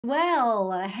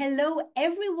Hello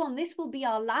everyone. This will be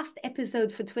our last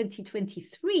episode for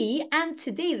 2023, and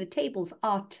today the tables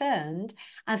are turned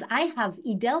as I have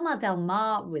Idelma Del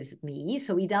Mar with me.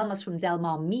 So Idelma's from Del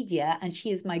Mar Media, and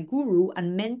she is my guru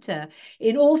and mentor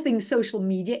in all things social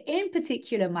media, in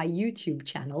particular my YouTube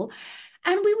channel.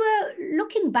 And we were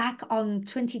looking back on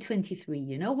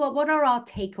 2023, what are our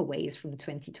takeaways from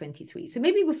 2023? So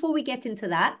maybe before we get into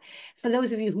that, for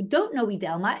those of you who don't know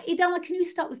Idelma, can you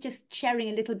start with just sharing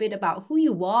a little bit about who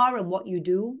you are and what you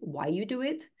do, why you do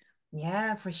it?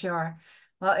 Yeah, for sure.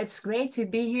 Well, it's great to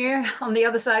be here on the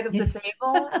other side of the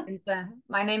table. And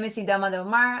my name is Idelma Del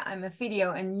Mar. I'm a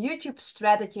video and YouTube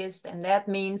strategist, and that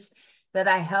means that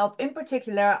I help, in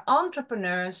particular,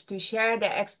 entrepreneurs to share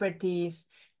their expertise,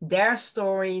 their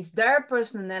stories, their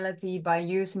personality by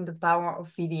using the power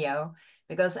of video.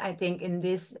 Because I think in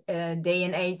this day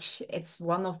and age, it's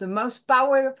one of the most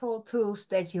powerful tools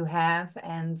that you have.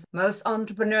 And most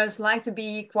entrepreneurs like to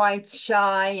be quite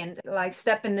shy and like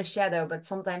step in the shadow, but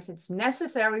sometimes it's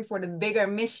necessary for the bigger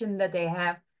mission that they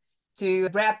have to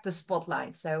grab the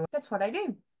spotlight. So that's what I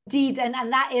do. Indeed, and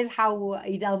that is how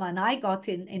Idelma and I got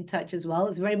in touch as well.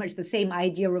 It's very much the same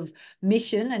idea of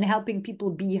mission and helping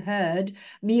people be heard.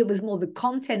 Me, it was more the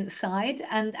content side,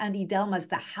 and Idelma's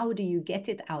the how do you get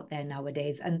it out there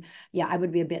nowadays. And yeah, I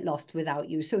would be a bit lost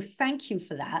without you. So thank you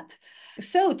for that.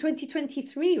 So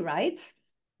 2023, right?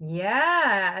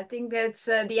 Yeah, I think that's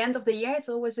the end of the year. It's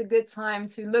always a good time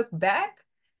to look back.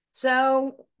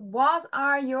 So, what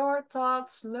are your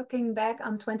thoughts looking back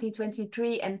on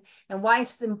 2023, and why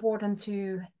is it important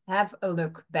to have a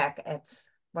look back at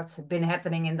what's been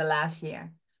happening in the last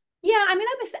year? Yeah,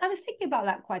 I was thinking about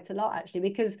that quite a lot actually,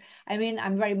 because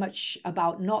I'm very much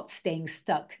about not staying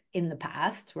stuck in the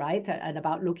past, right? And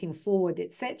about looking forward,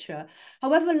 etc.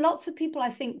 However, lots of people, I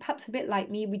think, perhaps a bit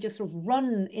like me, we just sort of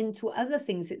run into other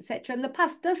things, etc. And the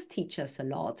past does teach us a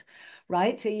lot,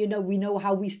 right? So, we know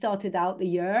how we started out the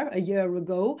year a year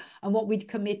ago and what we'd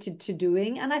committed to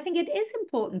doing. And I think it is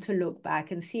important to look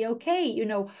back and see, okay,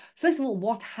 first of all,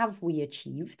 what have we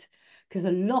achieved? Because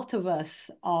a lot of us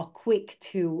are quick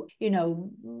to,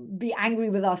 be angry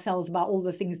with ourselves about all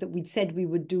the things that we'd said we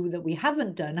would do that we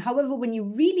haven't done. However, when you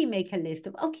really make a list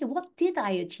of, okay, what did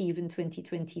I achieve in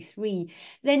 2023?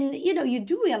 Then, you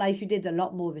do realize you did a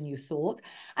lot more than you thought.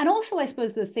 And also, I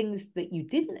suppose the things that you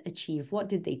didn't achieve, what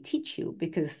did they teach you?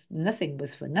 Because nothing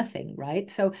was for nothing, right?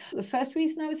 So the first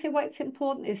reason I would say why it's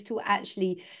important is to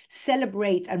actually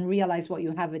celebrate and realize what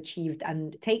you have achieved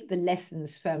and take the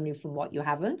lessons firmly from what you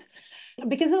haven't.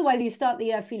 Because otherwise, you start the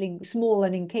year feeling small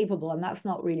and incapable, and that's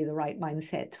not really the right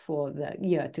mindset for the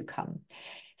year to come.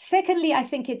 Secondly, I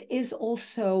think it is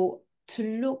also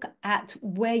to look at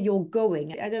where you're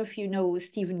going. I don't know if you know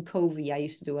Stephen Covey. I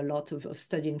used to do a lot of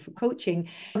studying for coaching.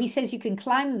 He says you can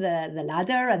climb the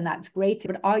ladder, and that's great,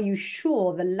 but are you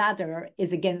sure the ladder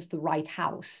is against the right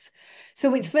house?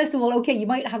 So it's first of all, okay, you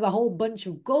might have a whole bunch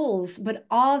of goals, but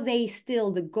are they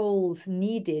still the goals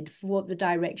needed for the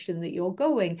direction that you're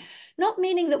going? Not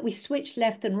meaning that we switch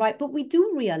left and right, but we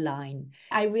do realign.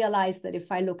 I realize that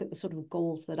if I look at the sort of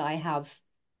goals that I have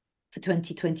for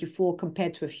 2024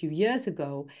 compared to a few years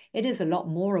ago, it is a lot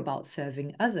more about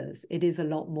serving others. It is a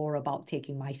lot more about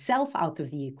taking myself out of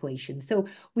the equation. So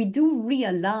we do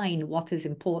realign what is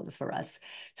important for us.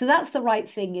 So that's the right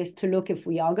thing, is to look if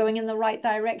we are going in the right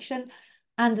direction.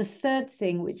 And the third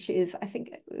thing, which is, I think,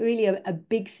 really a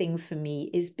big thing for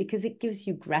me, is because it gives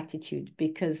you gratitude.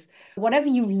 Because whatever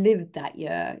you lived that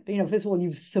year, first of all,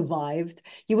 you've survived.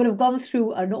 You will have gone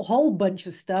through a whole bunch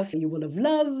of stuff. You will have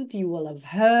loved, you will have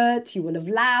hurt, you will have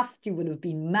laughed, you will have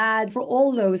been mad. For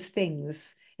all those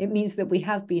things, it means that we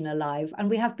have been alive and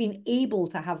we have been able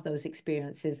to have those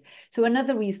experiences. So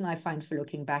another reason I find for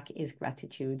looking back is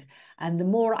gratitude. And the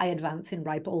more I advance in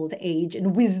ripe old age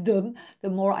and wisdom,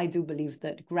 the more I do believe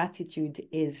that gratitude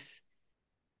is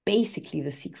basically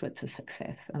the secret to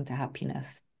success and to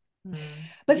happiness.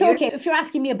 But so, okay, Beautiful. if you're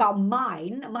asking me about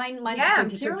mine for Yeah, I'm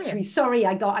 2023, curious. sorry,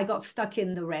 I got stuck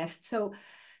in the rest. So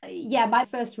yeah, my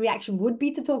first reaction would be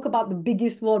to talk about the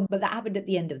biggest one, but that happened at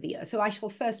the end of the year. So I shall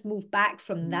first move back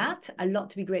from that. A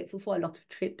lot to be grateful for, a lot of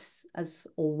trips as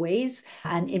always,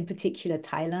 and in particular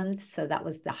Thailand. So that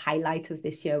was the highlight of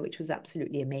this year, which was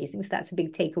absolutely amazing. So that's a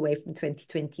big takeaway from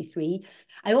 2023.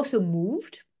 I also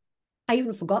moved. I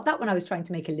even forgot that when I was trying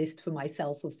to make a list for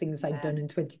myself of things I'd Yeah. done in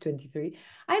 2023.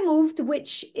 I moved,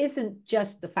 which isn't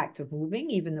just the fact of moving,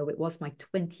 even though it was my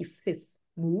 25th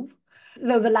move,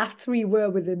 though the last three were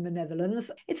within the Netherlands.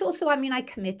 It's also, I mean, I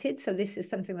committed. So this is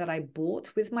something that I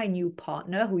bought with my new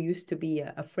partner, who used to be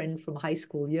a friend from high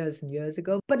school years and years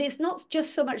ago. But it's not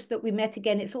just so much that we met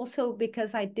again. It's also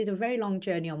because I did a very long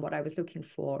journey on what I was looking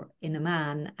for in a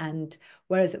man. And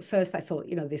whereas at first I thought,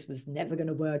 this was never going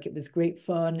to work, it was great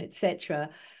fun, etc.,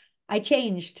 I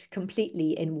changed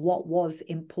completely in what was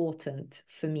important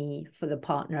for me, for the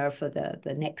partner, for the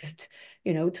next,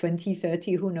 20,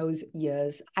 30, who knows,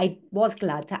 years. I was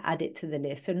glad to add it to the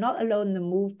list. So not alone the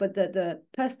move, but the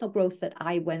personal growth that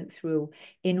I went through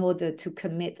in order to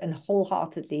commit and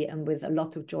wholeheartedly and with a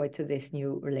lot of joy to this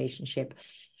new relationship.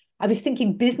 I was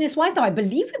thinking business-wise. Now, I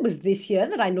believe it was this year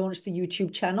that I launched the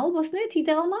YouTube channel, wasn't it,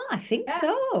 Idelma? I think Yeah,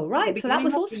 so. at the Right. So that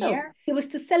beginning was of the also, year. it was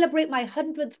to celebrate my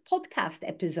 100th podcast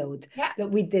episode Yeah. that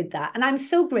we did that. And I'm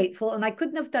so grateful. And I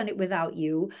couldn't have done it without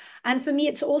you. And for me,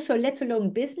 it's also, let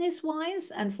alone business-wise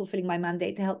and fulfilling my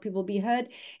mandate to help people be heard,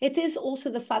 it is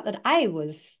also the fact that I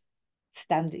was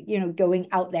standing, going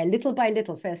out there little by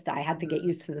little. First, I had to get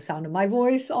used to the sound of my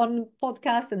voice on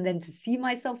podcast and then to see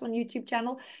myself on YouTube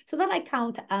channel. So that I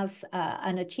count as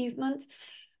an achievement.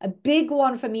 A big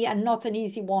one for me, and not an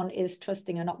easy one, is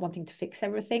trusting and not wanting to fix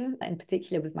everything, in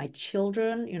particular with my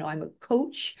children. I'm a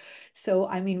coach. So,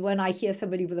 I mean, when I hear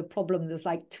somebody with a problem, there's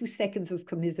like 2 seconds of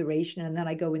commiseration, and then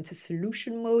I go into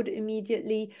solution mode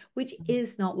immediately, which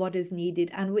is not what is needed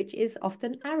and which is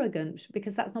often arrogant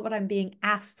because that's not what I'm being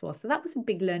asked for. So that was a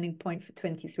big learning point for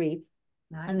 23.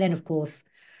 And then, Nice. of course,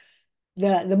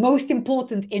 the most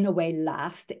important, in a way,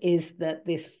 last is that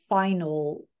this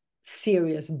final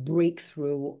serious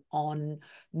breakthrough on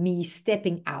me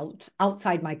stepping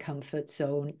outside my comfort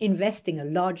zone, investing a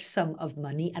large sum of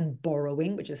money and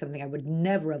borrowing, which is something I would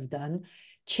never have done,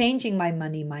 changing my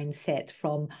money mindset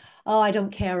from, oh, I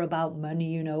don't care about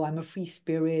money, I'm a free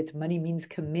spirit, money means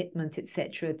commitment,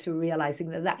 etc., to realizing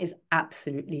that that is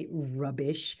absolutely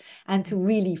rubbish, and to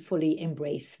really fully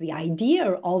embrace the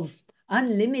idea of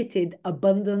unlimited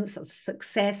abundance of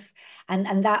success.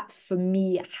 And that for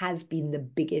me has been the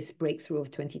biggest breakthrough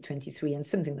of 2023, and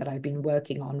something that I've been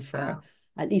working on for Wow.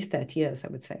 at least 30 years, I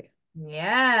would say.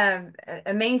 Yeah,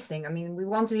 amazing. I mean, we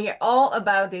want to hear all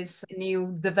about these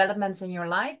new developments in your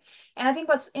life. And I think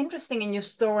what's interesting in your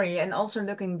story, and also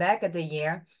looking back at the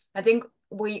year, I think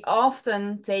we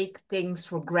often take things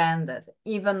for granted,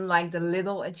 even like the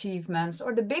little achievements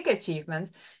or the big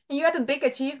achievements. And you had the big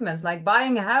achievements, like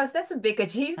buying a house, that's a big I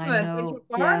achievement with your know,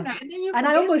 yeah. partner, and then you And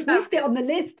I forget almost about missed it it. on the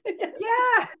list.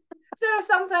 Yeah. So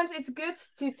sometimes it's good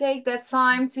to take that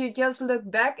time to just look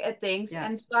back at things Yeah,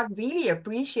 and start really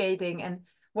appreciating and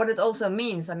what it also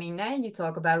means. I mean, you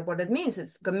talk about what it means.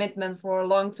 It's commitment for a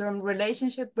long-term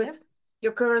relationship yeah, with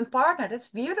your current partner. That's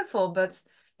beautiful. But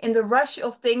in the rush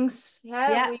of things, yeah,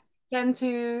 yeah, we tend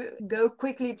to go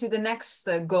quickly to the next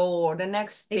goal or the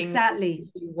next thing that we need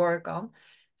exactly. to work on.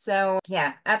 So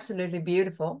yeah, absolutely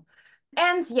beautiful.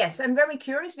 And yes, I'm very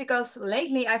curious because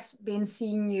lately I've been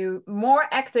seeing you more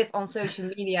active on social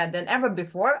media than ever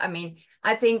before. I mean,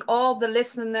 I think all the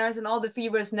listeners and all the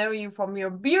viewers know you from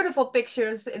your beautiful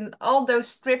pictures in all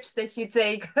those trips that you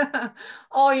take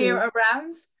all True. year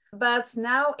around. But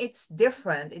now it's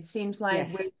different. It seems like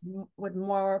Yes. with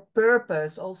more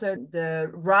purpose. Also,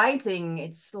 the writing,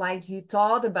 it's like you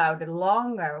thought about it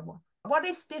longer. What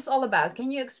is this all about? Can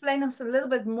you explain us a little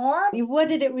bit more? You've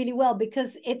worded it really well,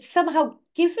 because it's somehow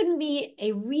given me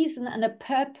a reason and a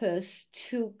purpose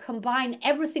to combine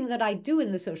everything that I do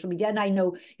in the social media. And I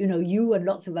know, you and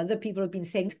lots of other people have been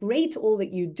saying it's great all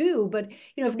that you do, but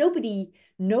if nobody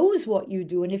knows what you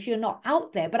do and if you're not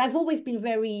out there, but I've always been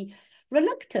very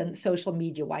reluctant social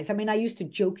media wise. I mean, I used to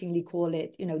jokingly call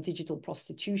it, digital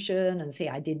prostitution and say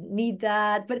I didn't need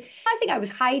that. But I think I was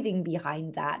hiding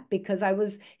behind that because I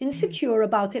was insecure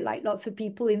about it, like lots of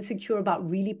people, insecure about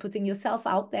really putting yourself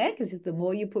out there. Because the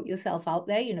more you put yourself out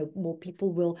there, more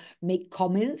people will make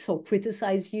comments or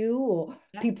criticize you, or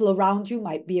Yeah. people around you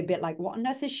might be a bit like, what on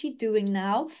earth is she doing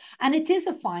now? And it is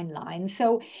a fine line.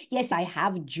 So, yes, I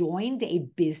have joined a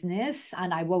business,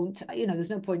 and I won't, there's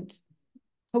no point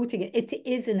quoting it. It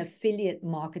is an affiliate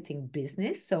marketing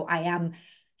business. So I am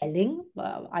selling.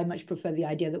 I much prefer the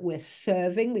idea that we're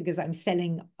serving, because I'm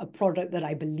selling a product that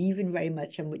I believe in very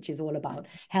much, and which is all about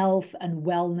health and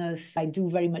wellness. I do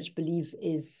very much believe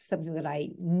is something that I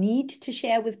need to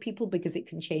share with people because it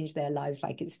can change their lives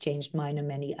like it's changed mine and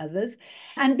many others.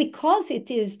 And because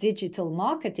it is digital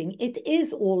marketing, it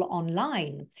is all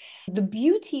online. The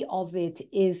beauty of it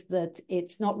is that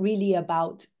it's not really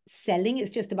about selling.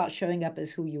 It's just about showing up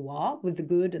as who you are, with the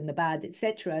good and the bad,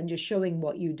 etc., and just showing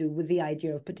what you do with the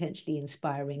idea of potentially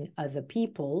inspiring other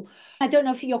people. I don't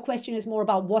know if your question is more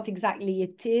about what exactly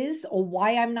it is or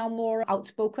why I'm now more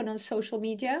outspoken on social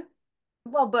media.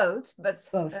 Well, both, but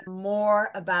Both. more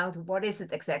about what is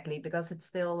it exactly, because it's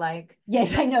still like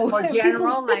Yes, I know. more People.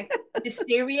 general, like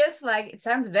mysterious. Like it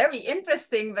sounds very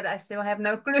interesting, but I still have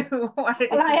no clue what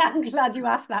it Well, I is. am glad you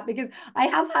asked that because I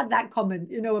have had that comment,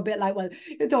 a bit like, well,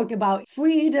 you're talking about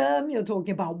freedom, you're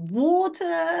talking about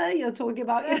water, you're talking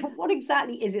about, what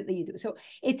exactly is it that you do? So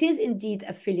it is indeed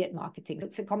affiliate marketing.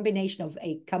 It's a combination of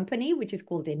a company, which is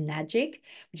called Enagic,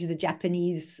 which is a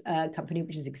Japanese company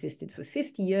which has existed for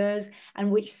 50 years and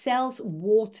which sells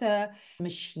water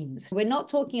machines. We're not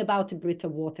talking about a Brita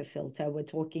water filter. We're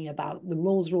talking about the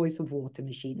Rolls-Royce of water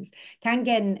machines.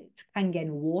 Kangen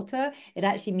water, it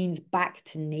actually means back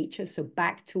to nature, so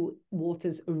back to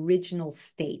water's original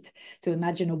state. So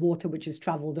imagine a water which has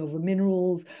traveled over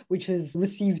minerals, which has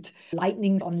received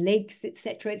lightnings on lakes,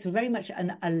 etc. It's very much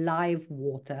an alive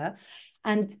water.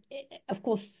 And of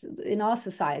course, in our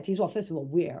societies, well, first of all,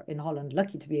 we're in Holland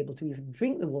lucky to be able to even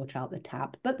drink the water out the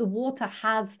tap, but the water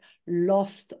has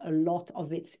lost a lot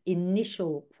of its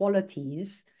initial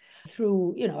qualities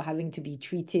through, having to be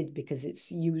treated because it's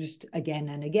used again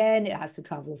and again. It has to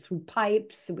travel through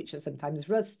pipes, which are sometimes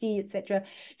rusty, etc.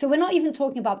 So we're not even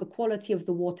talking about the quality of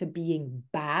the water being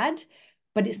bad,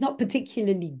 but it's not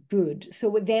particularly good. So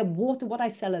with their water, what I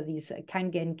sell are these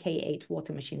Kangen K8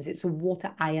 water machines. It's a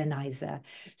water ionizer.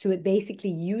 So it basically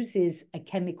uses a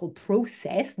chemical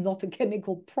process, not a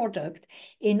chemical product,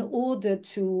 in order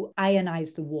to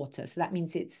ionize the water. So that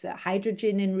means it's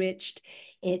hydrogen enriched.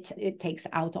 It takes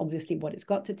out obviously what it's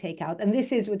got to take out. And we're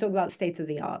talking about state of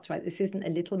the art, right? This isn't a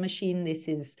little machine. This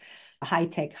is high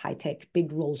tech,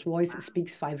 big Rolls Royce. It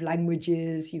speaks 5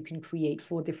 languages. You can create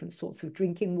 4 different sorts of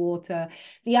drinking water.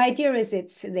 The idea is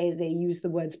they use the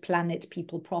words planet,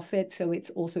 people, profit. So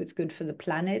it's good for the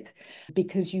planet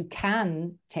because you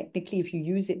can technically, if you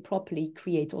use it properly,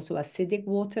 create also acidic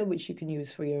water, which you can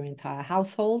use for your entire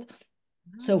household.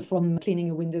 So from cleaning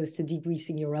your windows to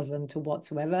degreasing your oven to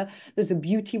whatsoever. There's a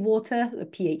beauty water, a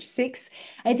pH 6.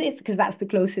 It's because that's the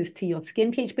closest to your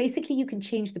skin pH. Basically, you can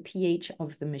change the pH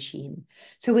of the machine.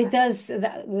 So it does,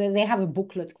 they have a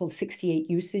booklet called 68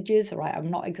 Usages, right? I'm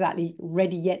not exactly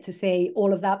ready yet to say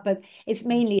all of that, but it's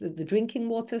mainly the drinking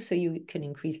water. So you can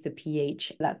increase the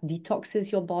pH that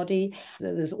detoxes your body.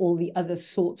 There's all the other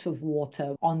sorts of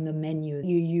water on the menu.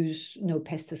 You use no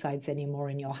pesticides anymore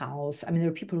in your house. I mean, there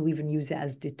are people who even use it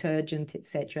as detergent,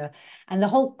 etc. And the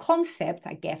whole concept,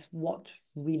 I guess, what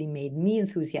really made me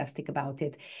enthusiastic about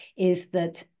it is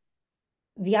that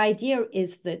the idea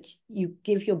is that you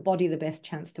give your body the best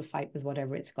chance to fight with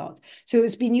whatever it's got. So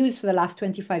it's been used for the last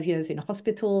 25 years in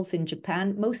hospitals in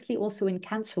Japan, mostly also in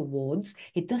cancer wards.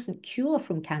 It doesn't cure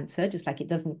from cancer, just like it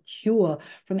doesn't cure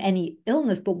from any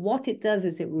illness. But what it does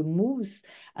is it removes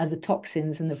the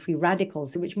toxins and the free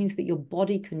radicals, which means that your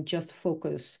body can just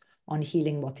focus on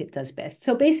healing what it does best.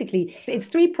 So basically, it's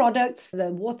 3 products: the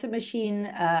water machine,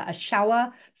 a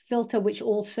shower filter, which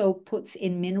also puts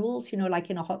in minerals, like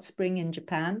in a hot spring in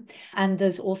Japan. And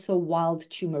there's also wild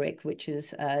turmeric, which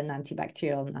is an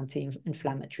antibacterial and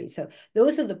anti-inflammatory. So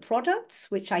those are the products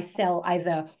which I sell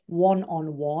either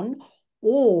one-on-one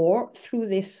or through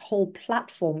this whole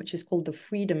platform, which is called the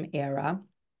Freedom Era.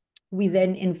 We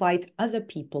then invite other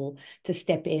people to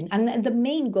step in. And the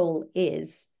main goal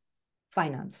is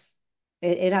finance.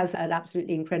 It has an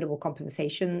absolutely incredible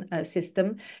compensation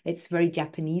system. It's very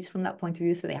Japanese from that point of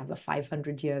view. So they have a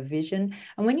 500-year vision.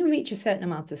 And when you reach a certain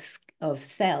amount of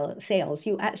sales,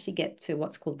 you actually get to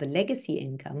what's called the legacy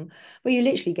income, where you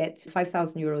literally get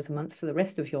 5,000 euros a month for the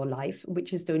rest of your life,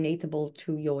 which is donatable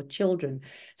to your children.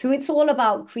 So it's all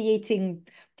about creating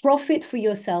profit for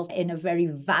yourself in a very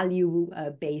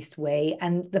value-based way.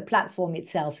 And the platform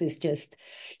itself is just,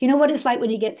 what it's like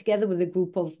when you get together with a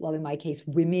group of, well, in my case,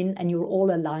 women, and you're all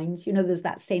aligned. There's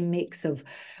that same mix of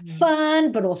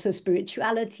fun, but also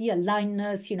spirituality,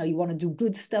 alignedness. You want to do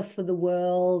good stuff for the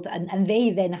world. And they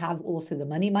then have also the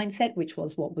money mindset, which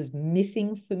was what was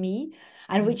missing for me.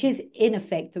 And which is, in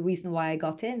effect, the reason why I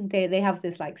got in. They have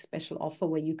this like special offer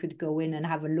where you could go in and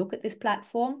have a look at this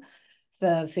platform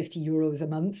for 50 euros a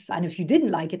month. And if you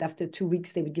didn't like it after 2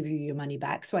 weeks, they would give you your money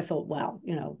back. So I thought, well,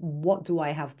 what do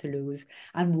I have to lose?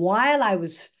 And while I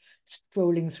was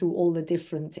scrolling through all the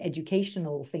different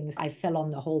educational things, I fell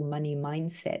on the whole money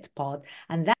mindset part.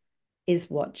 And that is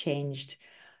what changed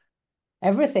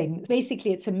everything.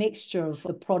 Basically, it's a mixture of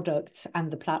the product and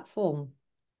the platform.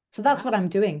 So that's what I'm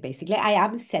doing, basically. I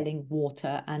am selling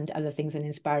water and other things and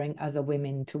inspiring other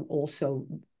women to also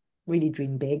really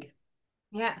dream big.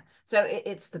 Yeah. So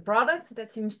it's the product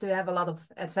that seems to have a lot of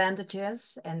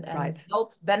advantages and Right.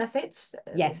 health benefits,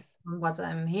 Yes. from what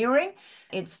I'm hearing.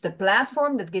 It's the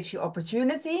platform that gives you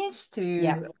opportunities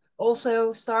Yeah. to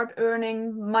also start earning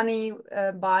money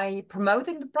by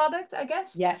promoting the product, I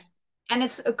guess. Yeah. And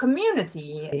it's a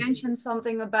community. You mentioned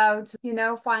something about,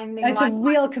 finding It's a real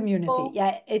like-minded community. people.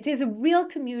 Yeah, it is a real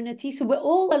community. So we're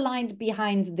all aligned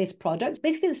behind this product.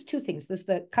 Basically, there's two things. There's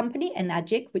the company,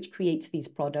 Enagic, which creates these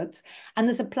products, and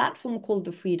there's a platform called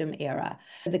the Freedom Era.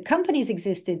 The company's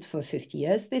existed for 50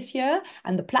 years this year,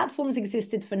 and the platform's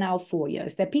existed for now 4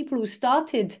 years. They're people who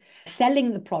started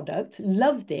selling the product,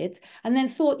 loved it, and then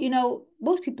thought,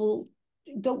 most people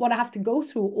don't want to have to go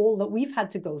through all that we've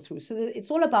had to go through. So it's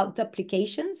all about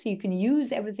duplication. So you can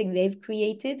use everything they've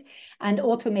created and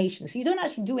automation. So you don't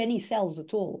actually do any sales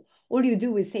at all. All you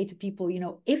do is say to people,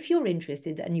 if you're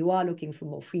interested and you are looking for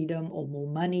more freedom or more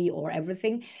money or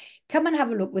everything, come and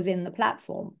have a look within the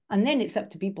platform. And then it's up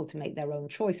to people to make their own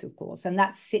choice, of course. And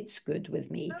that sits good with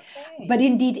me. Okay. But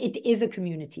indeed, it is a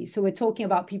community. So we're talking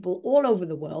about people all over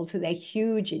the world. So they're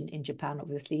huge in Japan,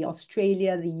 obviously,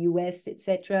 Australia, the US,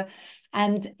 etc.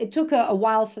 And it took a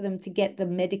while for them to get the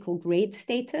medical grade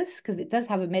status because it does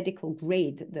have a medical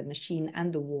grade, the machine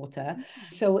and the water.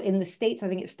 So in the States, I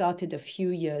think it started a few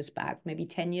years back, maybe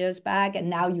 10 years back. And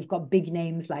now you've got big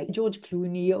names like George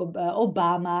Clooney,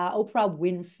 Obama, Oprah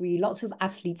Winfrey, lots of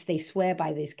athletes. They swear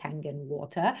by this Kangen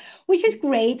water, which is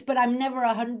great, but I'm never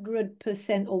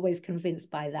 100% always convinced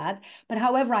by that. But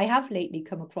however, I have lately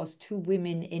come across two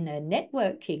women in a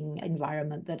networking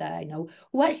environment that I know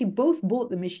who actually both bought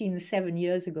the machine 7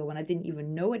 years ago when I didn't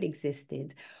even know it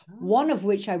existed. One of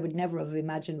which I would never have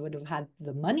imagined would have had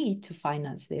the money to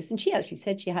finance this. And she actually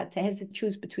said she had to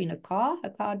choose between her car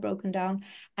had broken down,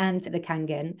 and the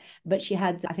Kangen. But she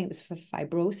had, I think it was for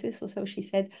fibrosis or so, she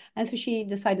said. And so she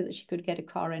decided that she could get a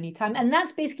car anytime. And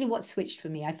that's basically what switched for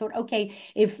me. I thought, okay,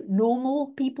 if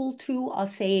normal people too are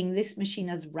saying this machine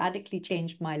has radically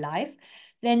changed my life,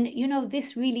 then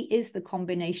this really is the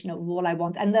combination of all I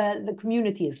want. And the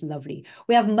community is lovely.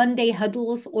 We have Monday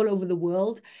huddles all over the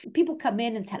world. People come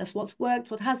in and tell us what's worked,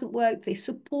 what hasn't worked. They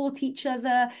support each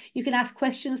other. You can ask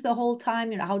questions the whole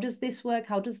time. How does this work?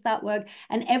 How does that work?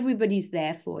 And everybody's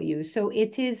there for you. So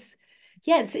it is,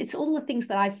 yes, it's all the things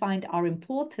that I find are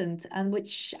important and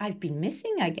which I've been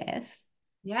missing, I guess.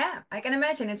 Yeah, I can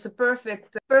imagine it's a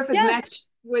perfect Yeah, match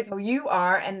with who you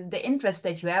are and the interest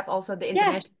that you have, also the yeah,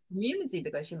 international community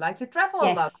because you like to travel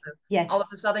a lot. yes, So all of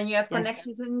yes, a sudden you have yes,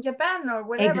 connections in Japan or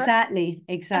whatever. exactly,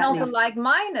 And also exactly.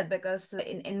 like-minded because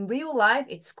in real life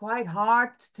it's quite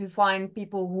hard to find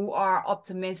people who are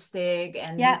optimistic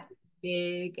and who Yeah, think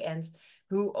big and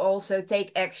who also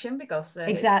take action because it's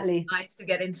exactly. nice to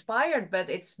get inspired, but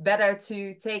it's better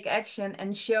to take action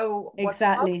and show what's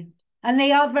possible. Exactly. And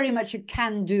they are very much a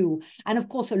can do. And of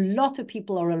course, a lot of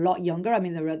people are a lot younger. I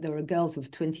mean, there are girls of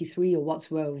 23 or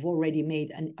whatsoever who've already made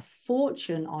a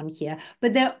fortune on here,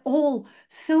 but they're all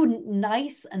so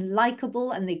nice and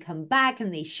likable. And they come back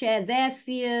and they share their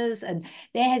fears and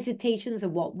their hesitations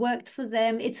and what worked for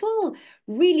them. It's all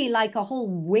really like a whole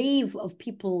wave of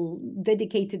people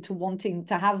dedicated to wanting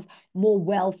to have more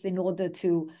wealth in order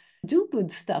to do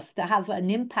good stuff to have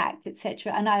an impact,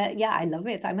 etc. And I love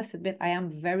it. I must admit, I am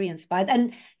very inspired,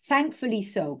 and thankfully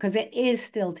so, because it is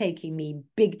still taking me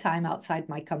big time outside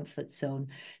my comfort zone.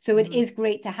 So it is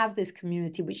great to have this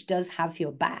community which does have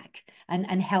your back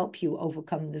and help you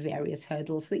overcome the various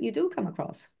hurdles that you do come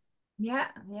across. Yeah,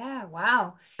 yeah,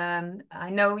 wow. I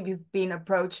know you've been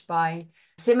approached by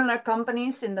similar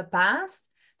companies in the past.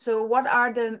 So what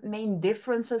are the main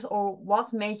differences or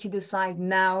what made you decide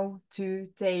now to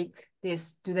take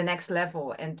this to the next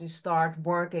level and to start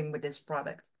working with this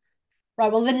product?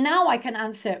 Right. Well, then now I can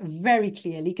answer very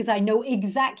clearly because I know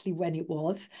exactly when it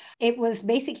was. It was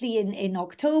basically in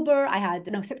October.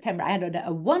 No, September. I had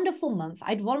a wonderful month.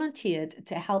 I'd volunteered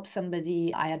to help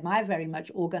somebody I admire very much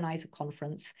organize a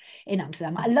conference in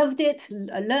Amsterdam. I loved it.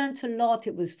 I learned a lot.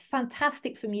 It was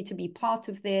fantastic for me to be part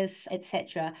of this,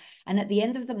 etc. And at the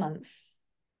end of the month,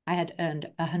 I had earned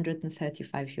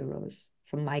 135 euros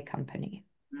from my company.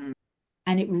 Mm.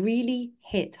 And it really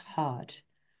hit hard.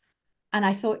 And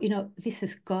I thought, this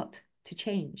has got to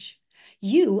change.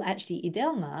 You actually,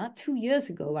 Idelma, 2 years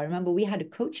ago, I remember we had a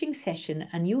coaching session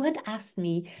and you had asked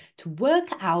me to work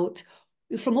out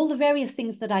from all the various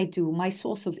things that I do, my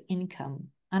source of income.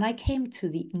 And I came to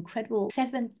the incredible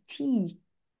 70%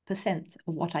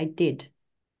 of what I did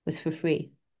was for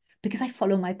free because I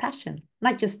follow my passion. And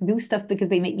I just do stuff because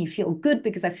they make me feel good,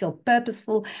 because I feel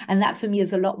purposeful. And that for me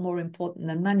is a lot more important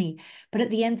than money. But at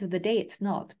the end of the day, it's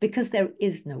not, because there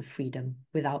is no freedom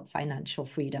without financial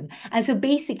freedom. And so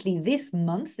basically this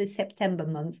month, this September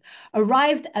month,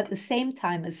 arrived at the same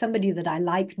time as somebody that I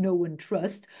like, know, and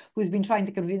trust, who's been trying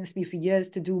to convince me for years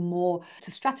to do more,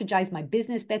 to strategize my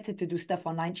business better, to do stuff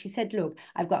online. She said, look,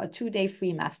 I've got a 2-day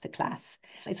free masterclass.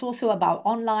 It's also about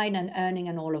online and earning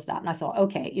and all of that. And I thought,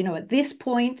 okay, at this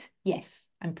point, yes,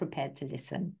 I'm prepared to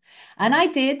listen. And I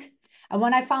did. And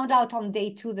when I found out on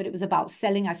day 2 that it was about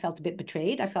selling, I felt a bit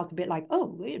betrayed. I felt a bit like,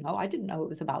 oh, I didn't know it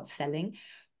was about selling.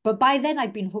 But by then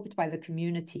I'd been hooked by the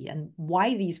community and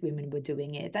why these women were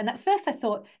doing it. And at first I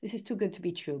thought, this is too good to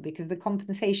be true, because the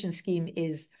compensation scheme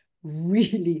is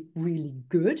really, really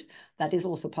good. That is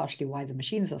also partially why the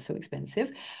machines are so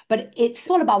expensive. But it's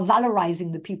all about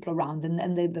valorizing the people around.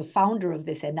 And the founder of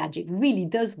this, Enagic, really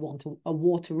does want a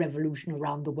water revolution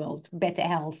around the world, better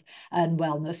health and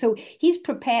wellness. So he's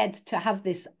prepared to have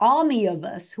this army of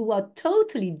us who are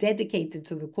totally dedicated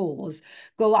to the cause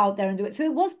go out there and do it. So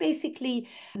it was basically,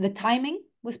 the timing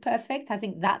was perfect. I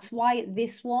think that's why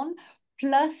this one,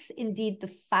 plus indeed the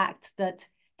fact that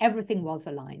everything was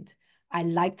aligned. I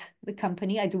liked the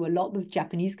company. I do a lot with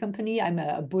Japanese company. I'm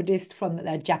a Buddhist from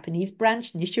the Japanese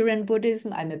branch, Nichiren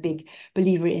Buddhism. I'm a big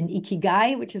believer in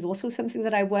Ikigai, which is also something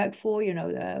that I work for,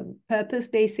 purpose,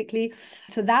 basically.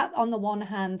 So that on the one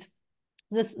hand,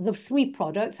 the 3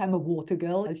 products, I'm a water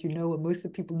girl, as you know, and most of the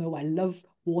people know I love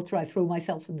water. I throw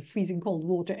myself in the freezing cold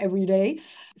water every day.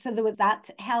 So there was that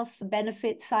health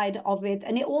benefit side of it.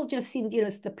 And it all just seemed,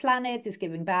 it's the planet, it's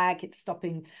giving back, it's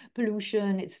stopping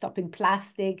pollution, it's stopping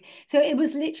plastic. So it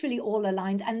was literally all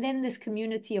aligned. And then this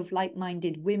community of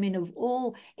like-minded women of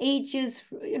all ages,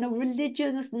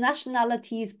 religions,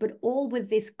 nationalities, but all with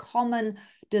this common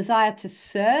desire to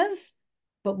serve,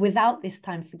 but without this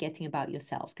time forgetting about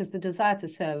yourself, because the desire to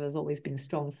serve has always been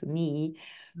strong for me.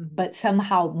 But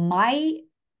somehow my,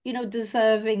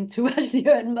 deserving to actually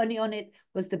earn money on it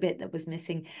was the bit that was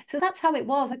missing. So that's how it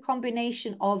was, a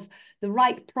combination of the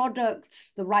right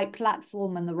products, the right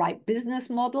platform, and the right business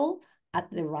model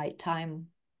at the right time.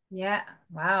 Yeah,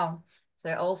 wow.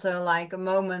 So also like a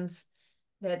moment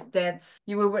that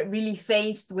you were really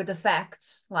faced with the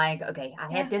facts, like, okay,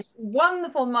 I had this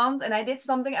wonderful month and I did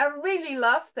something I really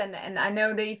loved, and I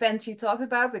know the event you talked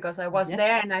about because I was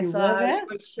there and I saw how you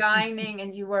were shining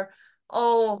and you were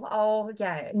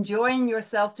yeah, enjoying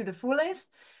yourself to the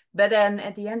fullest. But then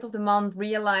at the end of the month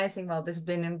realizing, well, this has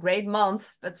been a great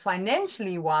month, but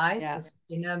financially wise, this has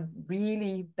been a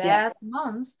really bad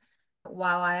month.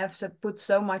 Wow, I have to put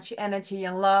so much energy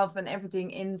and love and everything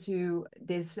into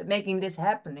this, making this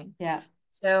happening. Yeah.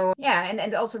 So yeah, and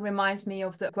it also reminds me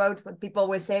of the quote what people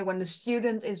always say: when the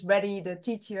student is ready, the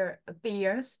teacher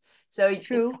appears. So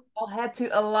True. it all had to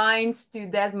align to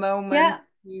that moment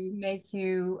to make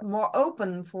you more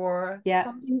open for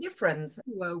something different,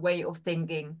 a way of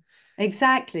thinking.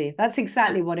 Exactly. That's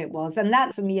exactly what it was. And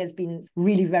that for me has been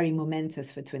really very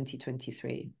momentous for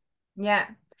 2023. Yeah.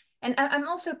 And I'm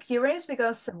also curious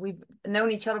because we've known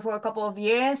each other for a couple of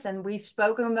years and we've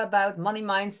spoken about money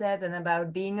mindset and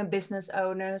about being a business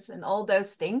owner and all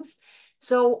those things.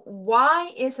 So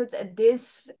why is it at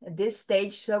this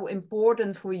stage so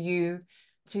important for you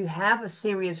to have a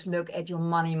serious look at your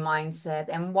money mindset?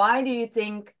 And why do you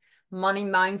think money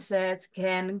mindset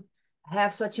can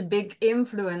have such a big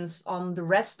influence on the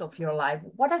rest of your life?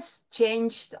 What has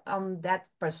changed on that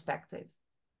perspective?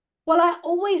 Well, I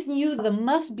always knew there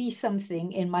must be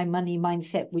something in my money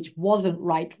mindset which wasn't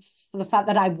right, for the fact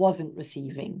that I wasn't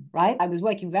receiving, right? I was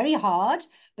working very hard,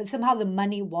 but somehow the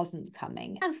money wasn't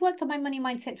coming. I've worked on my money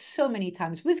mindset so many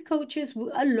times with coaches,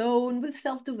 alone, with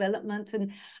self-development.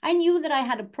 And I knew that I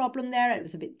had a problem there. It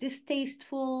was a bit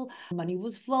distasteful. Money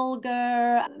was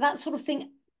vulgar, that sort of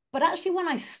thing. But actually, when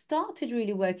I started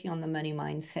really working on the money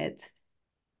mindset,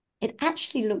 it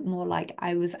actually looked more like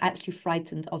I was actually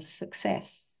frightened of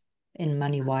success in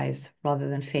money wise rather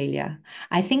than failure.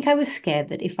 I think I was scared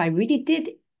that if I really did,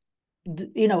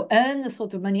 earn the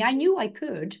sort of money I knew I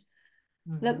could,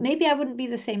 that maybe I wouldn't be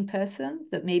the same person,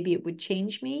 that maybe it would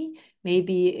change me,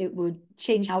 maybe it would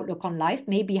change outlook on life,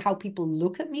 maybe how people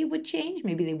look at me would change,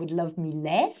 maybe they would love me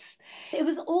less. It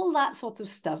was all that sort of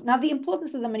stuff. Now, the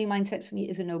importance of the money mindset for me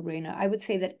is a no-brainer. I would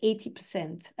say that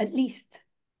 80% at least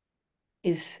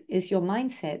is your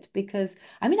mindset. Because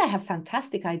I mean, I have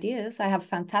fantastic ideas. I have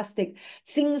fantastic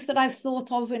things that I've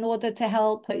thought of in order to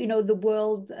help, the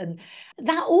world, and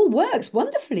that all works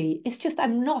wonderfully. It's just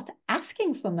I'm not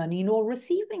asking for money nor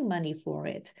receiving money for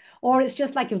it. Or it's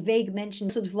just like a vague mention,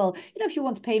 sort of, well, if you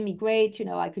want to pay me, great,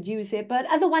 I could use it. But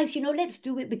otherwise, let's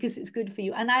do it because it's good for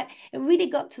you. And it really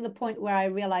got to the point where I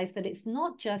realized that it's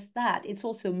not just that, it's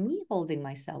also me holding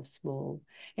myself small.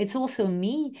 It's also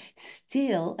me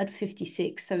still at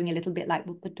 56, sewing a little bit like,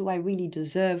 but do I really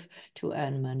deserve to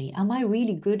earn money? Am I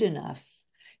really good enough?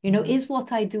 Is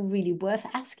what I do really worth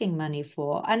asking money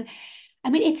for? And I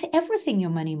mean, it's everything,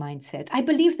 your money mindset. I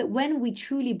believe that when we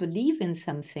truly believe in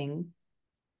something,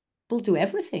 we'll do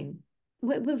everything.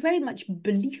 We're very much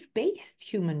belief-based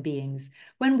human beings.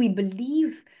 When we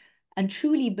believe and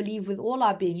truly believe with all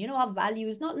our being, our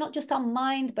values, not just our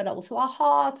mind, but also our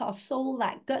heart, our soul,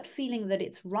 that gut feeling that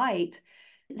it's right,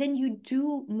 then you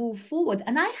do move forward.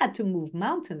 And I had to move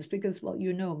mountains because, well,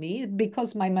 you know me,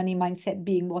 because my money mindset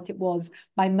being what it was,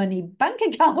 my money bank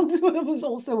account was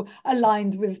also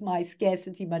aligned with my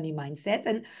scarcity money mindset.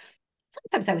 And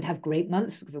sometimes I would have great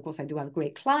months because, of course, I do have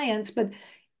great clients, but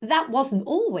that wasn't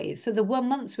always. So there were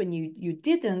months when you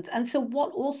didn't. And so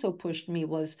what also pushed me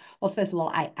was, well, first of all,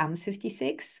 I am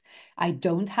 56. I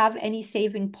don't have any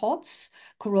saving pots.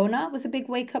 Corona was a big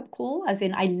wake-up call, as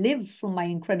in I live from my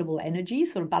incredible energy,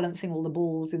 sort of balancing all the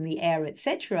balls in the air,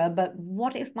 etc. But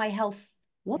what if my health,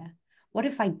 what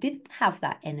if I didn't have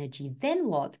that energy? Then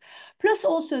what? Plus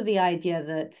also the idea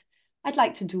that I'd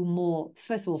like to do more,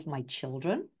 first of all, for my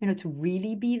children, to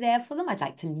really be there for them. I'd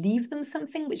like to leave them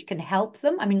something which can help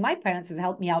them. I mean, my parents have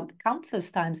helped me out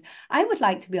countless times. I would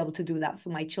like to be able to do that for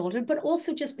my children, but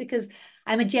also just because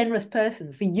I'm a generous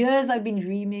person. For years, I've been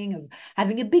dreaming of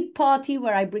having a big party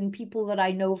where I bring people that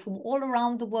I know from all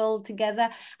around the world together,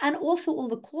 and also all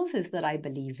the causes that I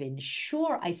believe in.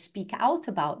 Sure, I speak out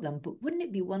about them, but wouldn't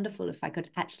it be wonderful if I could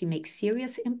actually make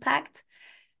serious impact?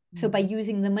 So by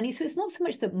using the money, so it's not so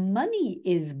much that money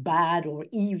is bad or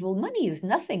evil. Money is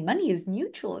nothing. Money is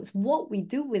neutral. It's what we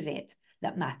do with it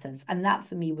that matters. And that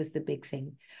for me was the big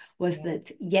thing, was that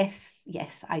yes,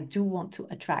 I do want to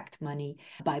attract money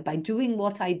by doing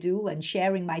what I do and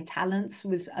sharing my talents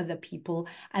with other people,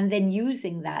 and then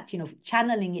using that,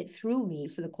 channeling it through me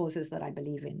for the causes that I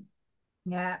believe in.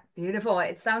 Yeah, beautiful.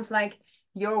 It sounds like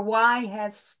your why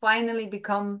has finally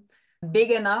become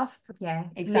big enough, clear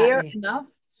Exactly. enough,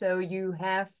 so you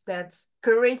have that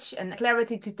courage and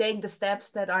clarity to take the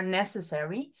steps that are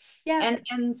necessary. Yeah.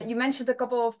 And you mentioned a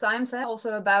couple of times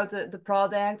also about the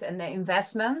product and the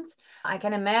investment. I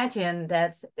can imagine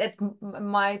that it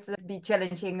might be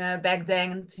challenging back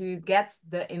then to get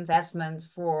the investment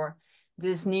for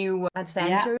this new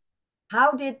adventure. Yeah.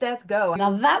 How did that go?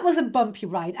 Now that was a bumpy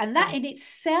ride, and that Yeah. in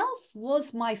itself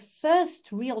was my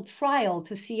first real trial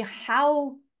to see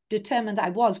how determined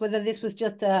I was, whether this was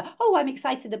just oh, I'm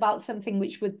excited about something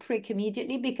which would prick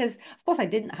immediately, because of course I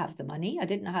didn't have the money, I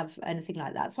didn't have anything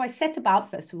like that. So I set about,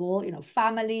 first of all,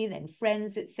 family, then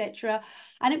friends, etc.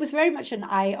 And it was very much an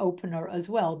eye opener as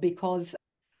well, because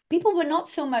people were not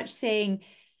so much saying,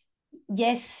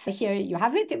 yes, here you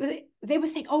have it. They were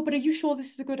saying, oh, but are you sure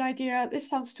this is a good idea? This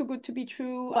sounds too good to be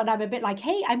true. And I'm a bit like,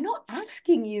 hey, I'm not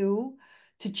asking you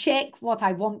to check what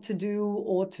I want to do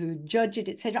or to judge it,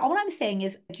 etc. All I'm saying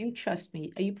is, do you trust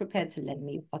me? Are you prepared to lend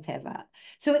me whatever?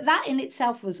 So that in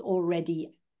itself was already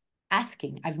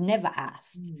asking. I've never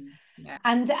asked. Yeah.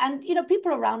 And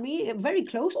people around me, very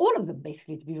close, all of them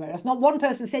basically, to be very honest. Not one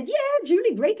person said, yeah,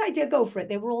 Julie, great idea, go for it.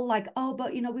 They were all like, oh,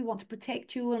 but we want to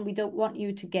protect you and we don't want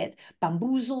you to get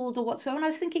bamboozled or whatsoever. And I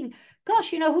was thinking,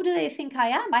 gosh, who do they think I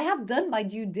am? I have done my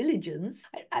due diligence.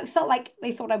 I felt like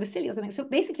they thought I was silly or something. So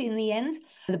basically, in the end,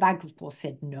 the bank, of course,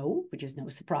 said no, which is no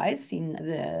surprise, seen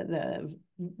the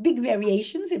big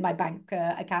variations in my bank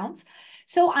accounts.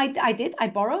 So I did. I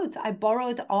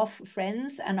borrowed off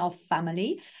friends and off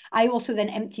family. I also then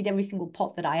emptied every single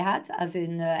pot that I had, as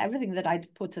in everything that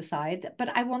I'd put aside. But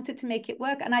I wanted to make it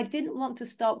work. And I didn't want to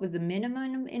start with the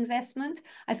minimum investment.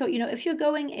 I thought, if you're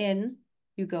going in,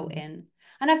 you go in.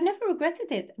 And I've never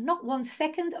regretted it. Not 1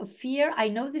 second of fear. I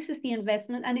know this is the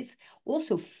investment. And it's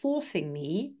also forcing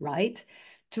me, right,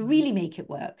 to really make it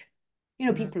work.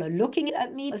 People are looking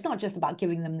at me. It's not just about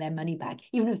giving them their money back.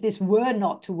 Even if this were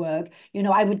not to work,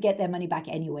 I would get their money back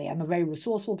anyway. I'm a very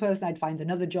resourceful person. I'd find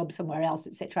another job somewhere else,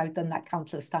 etc. I've done that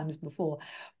countless times before.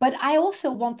 But I also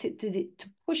wanted to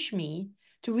push me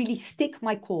to really stick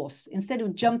my course instead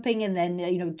of jumping and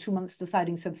then, 2 months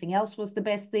deciding something else was the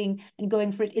best thing and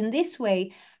going for it. In this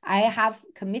way, I have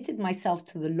committed myself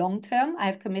to the long term. I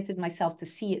have committed myself to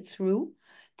see it through,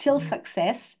 till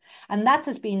success. And that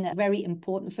has been very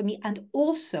important for me. And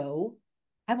also,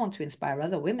 I want to inspire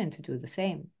other women to do the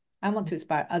same. I want to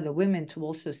inspire other women to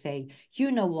also say,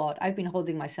 you know what, I've been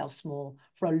holding myself small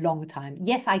for a long time.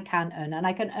 Yes, I can earn, and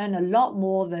I can earn a lot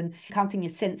more than counting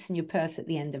your cents in your purse at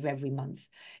the end of every month.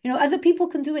 You know, other people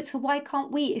can do it, so why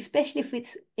can't we? Especially if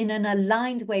it's in an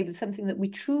aligned way with something that we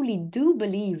truly do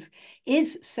believe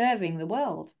is serving the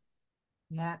world.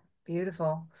 Yeah,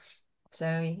 beautiful.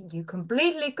 So you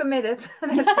completely committed.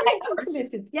 Yeah, That's for I am sure.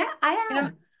 committed. Yeah, I And am.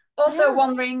 I'm also Yeah,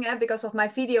 wondering, because of my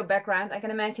video background, I can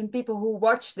imagine people who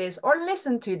watch this or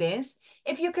listen to this,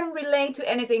 if you can relate to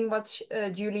anything what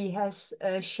Julie has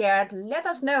shared, let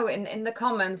us know in the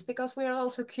comments, because we're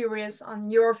also curious on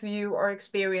your view or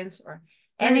experience or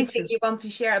very anything true. you want to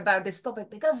share about this topic,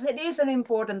 because it is an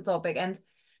important topic. And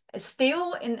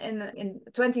still in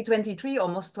 2023,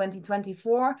 almost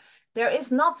 2024, there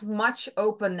is not much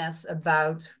openness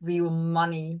about real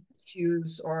money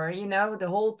issues, or the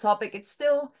whole topic. It's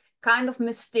still kind of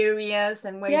mysterious,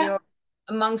 and when Yeah, you're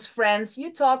amongst friends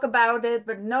you talk about it,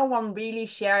 but no one really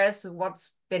shares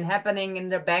what's been happening in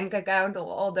their bank account or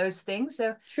all those things.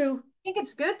 So I true. think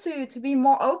it's good to be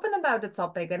more open about the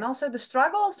topic, and also the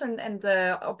struggles and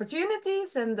the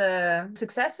opportunities and the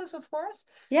successes, of course.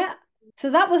 Yeah. So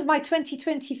that was my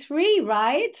 2023,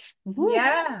 right? Woof.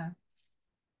 Yeah.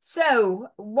 So,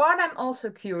 what I'm also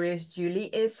curious,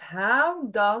 Julie, is how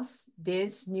does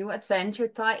this new adventure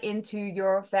tie into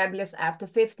your Fabulous After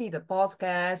 50, the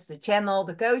podcast, the channel,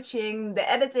 the coaching, the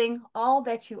editing, all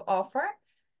that you offer?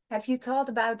 Have you thought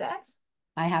about that?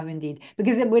 I have indeed,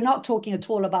 because we're not talking at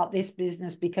all about this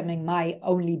business becoming my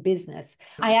only business.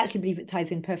 I actually believe it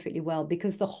ties in perfectly well,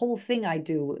 because the whole thing I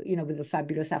do, you know, with the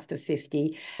Fabulous After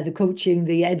 50, the coaching,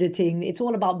 the editing, it's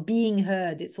all about being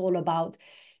heard. It's all about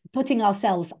putting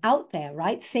ourselves out there,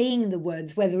 right? Saying the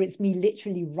words, whether it's me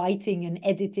literally writing and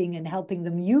editing and helping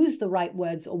them use the right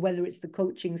words, or whether it's the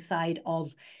coaching side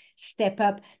of step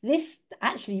up. This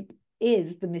actually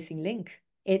is the missing link.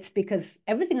 It's because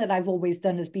everything that I've always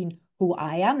done has been who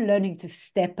I am, learning to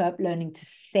step up, learning to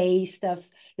say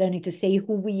stuff, learning to say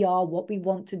who we are, what we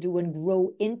want to do, and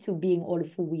grow into being all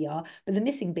of who we are. But the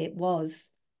missing bit was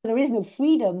there is no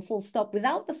freedom, full stop,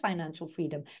 without the financial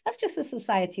freedom. That's just the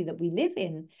society that we live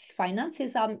in.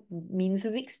 Finances are means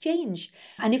of exchange.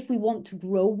 And if we want to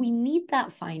grow, we need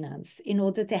that finance in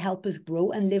order to help us grow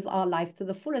and live our life to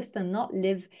the fullest, and not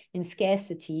live in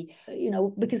scarcity, you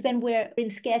know, because then we're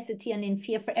in scarcity and in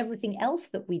fear for everything else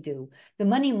that we do. The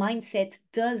money mindset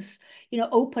does, you know,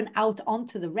 open out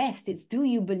onto the rest. It's, do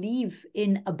you believe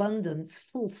in abundance,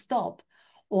 full stop,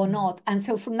 or not? And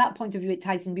so from that point of view, it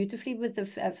ties in beautifully with the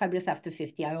Fabulous After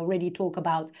 50. I already talk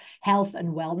about health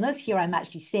and wellness. Here I'm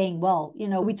actually saying, well, you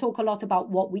know, we talk a lot about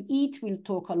what we eat. We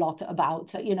talk a lot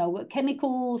about, you know,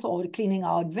 chemicals, or cleaning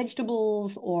our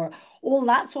vegetables, or all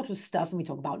that sort of stuff. And we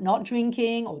talk about not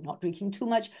drinking, or not drinking too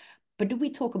much. But do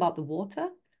we talk about the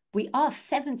water? We are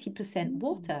 70%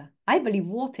 water. I believe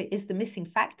water is the missing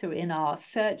factor in our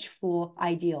search for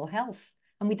ideal health.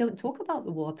 And we don't talk about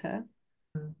the water.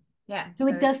 Yeah, So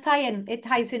it so does tie in. It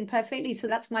ties in perfectly. So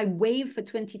that's my wave for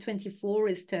 2024,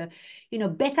 is to, you know,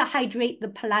 better hydrate the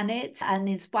planet and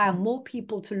inspire more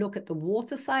people to look at the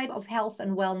water side of health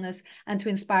and wellness, and to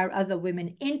inspire other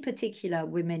women, in particular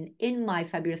women in my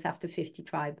Fabulous After 50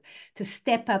 tribe, to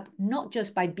step up, not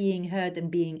just by being heard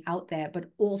and being out there,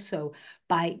 but also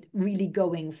by really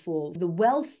going for the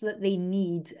wealth that they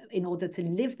need in order to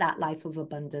live that life of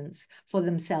abundance for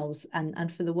themselves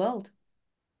and for the world.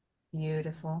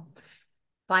 beautiful.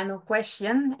 Final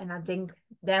question, and I think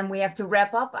then we have to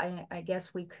wrap up. I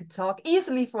guess we could talk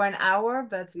easily for an hour,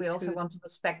 but we also want to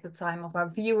respect the time of our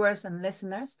viewers and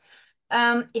listeners.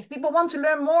 If people want to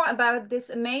learn more about this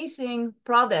amazing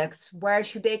product, where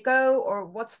should they go, or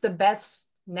what's the best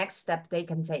next step they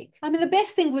can take? I mean, the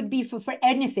best thing would be for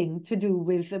anything to do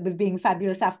with being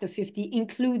fabulous after 50,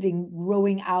 including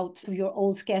growing out of your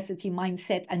old scarcity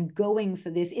mindset and going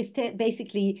for this, is to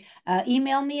basically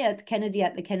email me at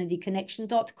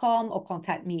kennedy@thekennedyconnection.com, or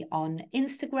contact me on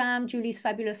Instagram, Julie's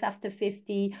Fabulous After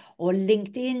 50, or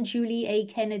LinkedIn, Julie A.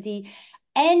 Kennedy.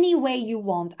 Any way you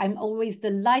want. I'm always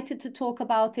delighted to talk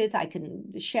about it. I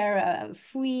can share a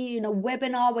free, you know,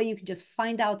 webinar where you can just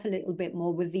find out a little bit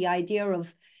more, with the idea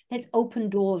of let's open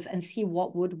doors and see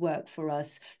what would work for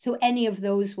us. So any of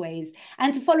those ways.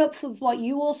 And to follow up with what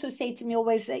you also say to me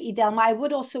always, Idelma, I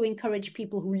would also encourage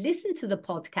people who listen to the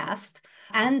podcast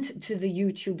and to the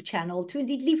YouTube channel to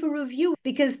indeed leave a review,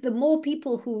 because the more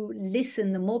people who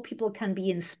listen, the more people can be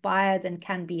inspired and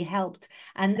can be helped,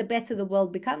 and the better the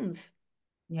world becomes.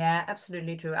 Yeah,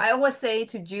 absolutely true. I always say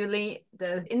to Julie,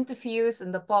 the interviews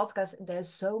and the podcast, there's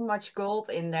so much gold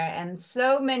in there, and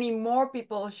so many more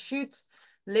people should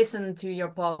listen to your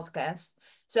podcast.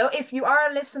 So if you are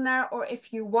a listener or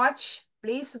if you watch,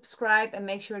 please subscribe and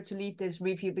make sure to leave this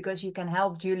review, because you can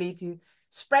help Julie to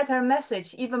spread her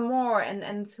message even more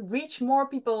and reach more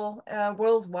people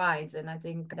worldwide. And I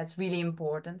think that's really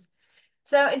important.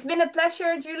 So it's been a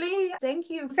pleasure, Julie. Thank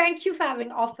you. Thank you for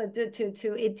having offered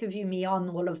to interview me on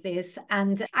all of this.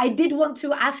 And I did want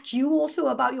to ask you also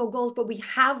about your goals, but we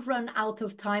have run out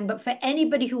of time. But for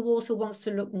anybody who also wants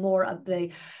to look more at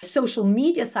the social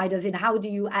media side, as in how do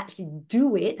you actually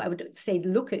do it, I would say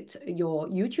look at your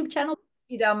YouTube channel.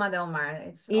 Idelma Del Mar.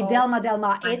 It's all Idelma Del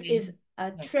Mar. my It is name.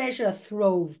 a Yeah. treasure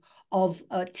trove of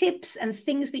tips and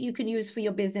things that you can use for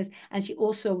your business. And she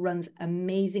also runs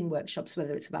amazing workshops,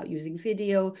 whether it's about using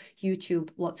video, YouTube,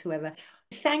 whatsoever.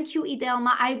 Thank you,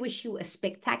 Idelma. I wish you a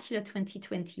spectacular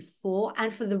 2024.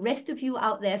 And for the rest of you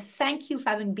out there, thank you for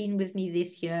having been with me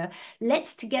this year.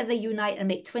 Let's together unite and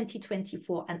make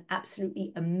 2024 an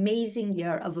absolutely amazing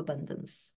year of abundance.